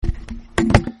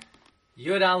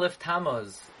Yud Aleph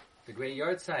Tammuz, the great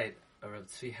yahrzeit of Reb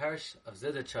Tzvi Hirsch of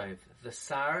Zidichov, the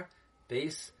Sar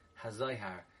Beis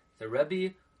HaZohar, the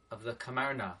Rebbe of the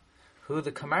Kamarna, who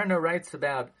the Kamarna writes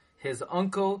about his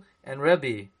uncle and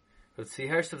Rebbe, Reb Tzvi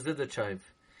Hirsch of Zidichov,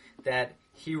 that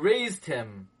he raised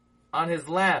him on his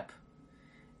lap,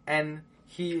 and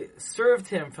he served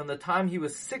him from the time he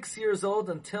was 6 years old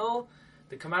until,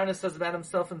 the Kamarna says about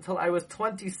himself, until I was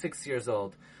 26 years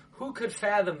old. Who could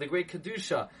fathom the great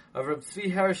Kedusha of Reb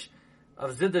Tzvi Hirsch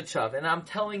of Zidichov? And I'm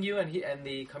telling you, and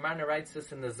the Kamarna writes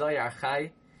this in the Zohar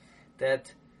Chai,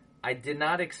 that I did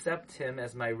not accept him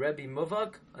as my Rebbe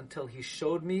Muvak until he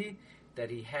showed me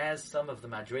that he has some of the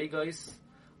Madregos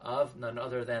of none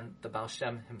other than the Baal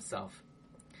Shem himself.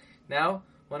 Now,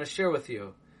 I want to share with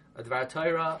you a Dvar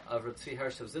Torah of Reb Tzvi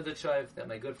Hirsch of Zidichov that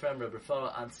my good friend Reb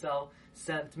Rafael Ansel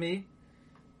sent me.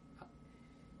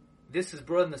 This is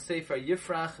brought in the Sefer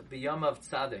Yifrach B'Yamav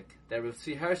Tzadik, that Reb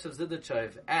Tzvi Hirsch of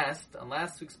Zidichov asked on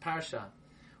last week's Parsha,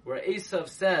 where Esav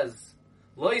says,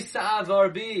 Lo yisa'av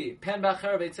arbi, pen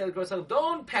b'acher v'etzel krosach,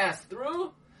 don't pass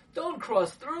through, don't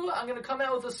cross through, I'm going to come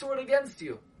out with a sword against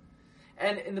you.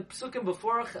 And in the Psukim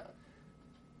before,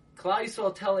 Klal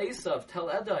Yisrael tell Esav, tell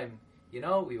Edom,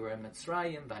 we were in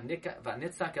Mitzrayim,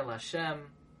 v'nitzak el Hashem,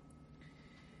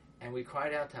 and we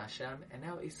cried out to Hashem, and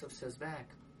now Esav says back,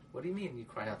 what do you mean you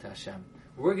cried out to Hashem?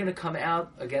 We're going to come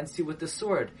out against you with the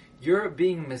sword. You're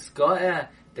being misga'eh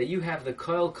that you have the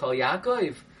kol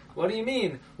Yaakov. What do you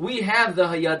mean? We have the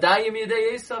Yadayim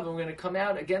Yedei Esav, and we're going to come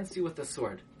out against you with the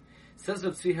sword. Says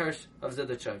Reb Tzvi Hirsch of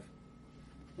Zidichov.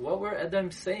 What were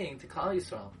Edom saying to Klal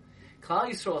Yisrael?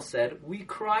 Klal Yisrael said, we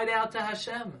cried out to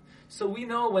Hashem. So we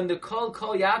know when the kol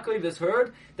Yaakov is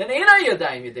heard, then Eina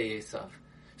Yadayim Yedei Esav.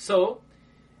 So,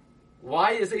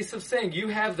 why is Esav saying, you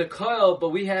have the kol, but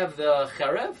we have the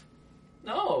cherev?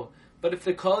 No. But if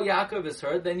the kol Yaakov is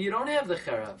heard, then you don't have the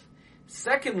cherev.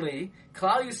 Secondly,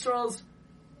 Klal Yisrael's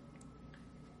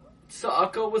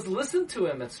tza'aka was listened to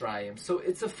in Mitzrayim, so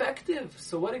it's effective.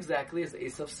 So what exactly is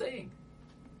Esav saying?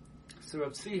 So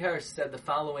Reb Tzvi Hirsch said the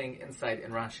following insight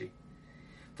in Rashi.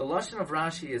 The lashon of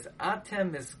Rashi is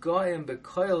Atem misgoim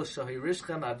bekoil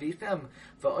shohirishchem avichem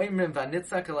va'oimrim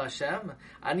v'nitzak el Hashem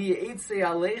ani eitzei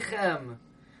aleichem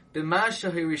b'ma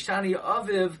shohirishani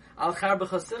aviv al char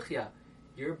b'chasichya.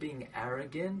 You're being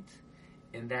arrogant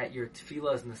in that your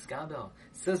tefillah is niskabel.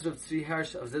 Says Reb Tzvi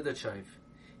Hirsch of Zidichov.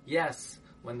 Yes,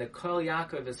 when the kol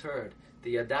Yaakov is heard,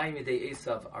 the Yadayim Yedei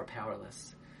Esav are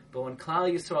powerless. But when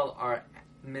Klal Yisrael are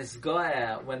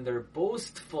misgoeh, when they're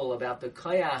boastful about the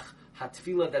koyach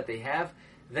hatfilah that they have,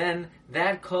 then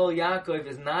that kol Yaakov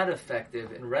is not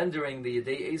effective in rendering the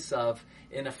Yedei Esav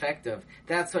ineffective.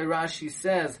 That's why Rashi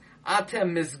says,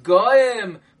 Atem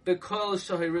misgoim bekol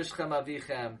shohirishchem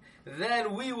avichem.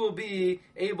 Then we will be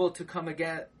able to come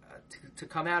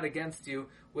out against you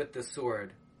with the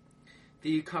sword.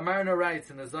 The Kamarna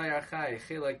writes in the Zohar Chai,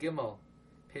 Chela Gimel,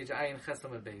 page Ayin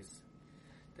Chesamad Beis,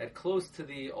 that close to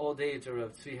the old age of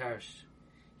Reb Tzvi Hirsch,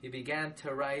 he began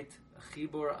to write a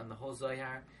chibur on the whole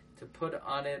Zohar, to put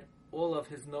on it all of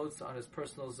his notes on his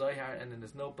personal Zohar and in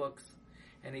his notebooks,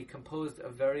 and he composed a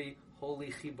very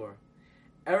holy chibur.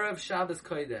 Erev Shabbos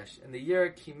Kodesh, in the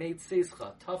year Kimei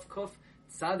Tzeischa, Tav Kuf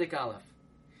Tzadik Aleph,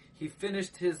 he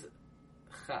finished his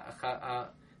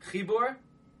chibur.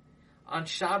 On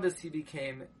Shabbos he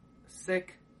became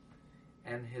sick,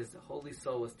 and his holy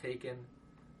soul was taken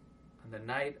on the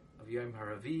night of Yom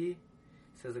HaRavi.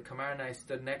 Says the Kamarna, I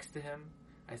stood next to him.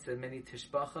 I said many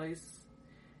tishbachos,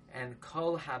 and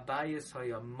kol habayis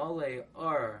haya mole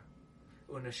or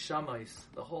unashamayis.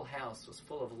 The whole house was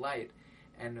full of light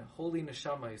and holy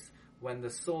neshamayis when the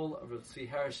soul of Reb Tzvi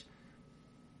Hirsch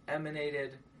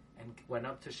emanated and went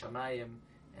up to Shamayim,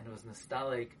 and it was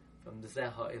nostalgic from the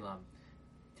Zeh HaElam.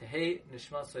 Tehei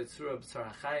nishma soitzura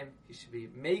b'tzar hachaim. He should be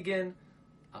Megan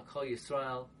al Kol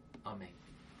Yisrael. Amen.